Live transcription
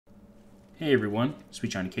Hey everyone,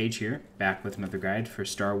 SweetJohnnyCage here, back with another guide for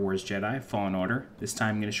Star Wars Jedi Fallen Order. This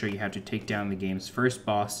time I'm going to show you how to take down the game's first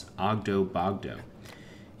boss, Oggdo Bogdo.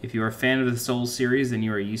 If you are a fan of the Souls series, then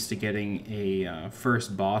you are used to getting a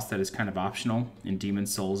first boss that is kind of optional. In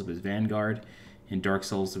Demon's Souls it was Vanguard, in Dark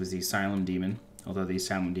Souls it was the Asylum Demon, although the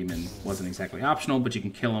Asylum Demon wasn't exactly optional, but you can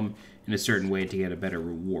kill him in a certain way to get a better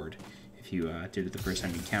reward if you did it the first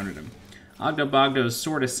time you encountered him. Oggdo Bogdo is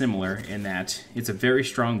sort of similar in that it's a very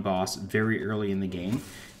strong boss very early in the game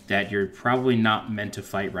that you're probably not meant to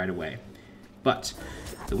fight right away. But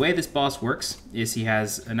the way this boss works is he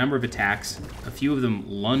has a number of attacks, a few of them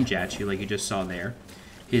lunge at you like you just saw there.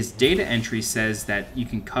 His data entry says that you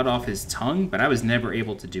can cut off his tongue, but I was never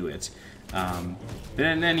able to do it. But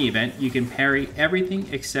in any event, you can parry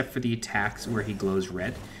everything except for the attacks where he glows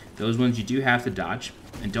red. Those ones you do have to dodge,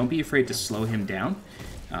 and don't be afraid to slow him down.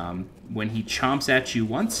 When he chomps at you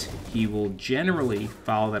once, he will generally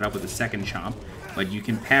follow that up with a second chomp, but you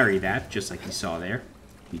can parry that, just like you saw there.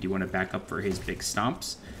 You do want to back up for his big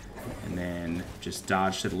stomps, and then just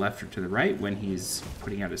dodge to the left or to the right when he's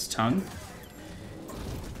putting out his tongue.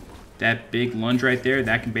 That big lunge right there,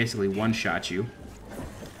 that can basically one-shot you.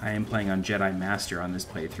 I am playing on Jedi Master on this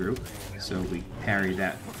playthrough, so we parry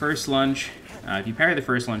that first lunge. If you parry the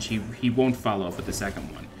first lunge, he won't follow up with the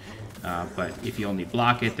second one. But if you only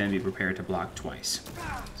block it, then be prepared to block twice.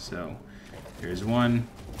 So there's 1,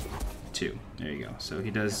 2. There you go. So he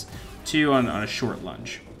does 2 on a short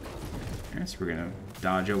lunge. Alright, so we're going to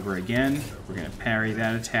dodge over again. We're going to parry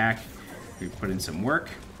that attack. We put in some work.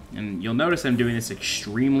 And you'll notice I'm doing this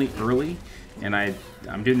extremely early. And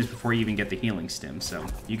I'm doing this before you even get the healing stim. So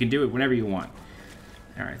you can do it whenever you want.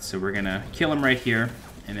 Alright, so we're going to kill him right here.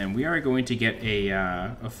 And then we are going to get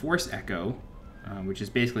a Force Echo, which is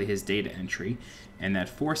basically his data entry, and that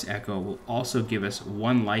Force Echo will also give us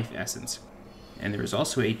 1 life essence. And there is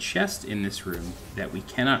also a chest in this room that we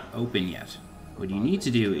cannot open yet. What you need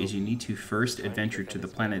to do is you need to first adventure to the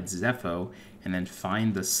planet Zepho and then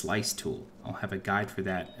find the slice tool. I'll have a guide for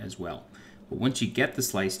that as well. But once you get the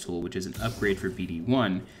slice tool, which is an upgrade for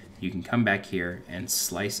BD1, you can come back here and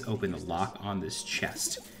slice open the lock on this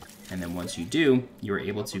chest. And then once you do, you are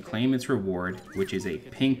able to claim its reward, which is a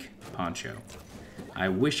pink poncho. I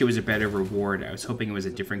wish it was a better reward. I was hoping it was a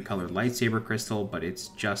different colored lightsaber crystal, but it's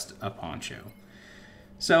just a poncho.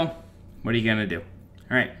 So, what are you gonna do?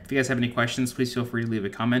 Alright, if you guys have any questions, please feel free to leave a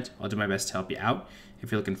comment. I'll do my best to help you out.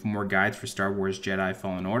 If you're looking for more guides for Star Wars Jedi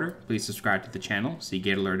Fallen Order, please subscribe to the channel so you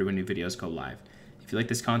get alerted when new videos go live. If you like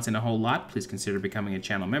this content a whole lot, please consider becoming a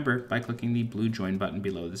channel member by clicking the blue join button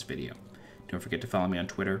below this video. Don't forget to follow me on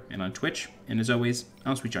Twitter and on Twitch. And as always,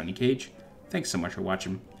 I'm SweetJohnnyCage. Thanks so much for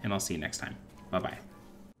watching, and I'll see you next time. Bye-bye.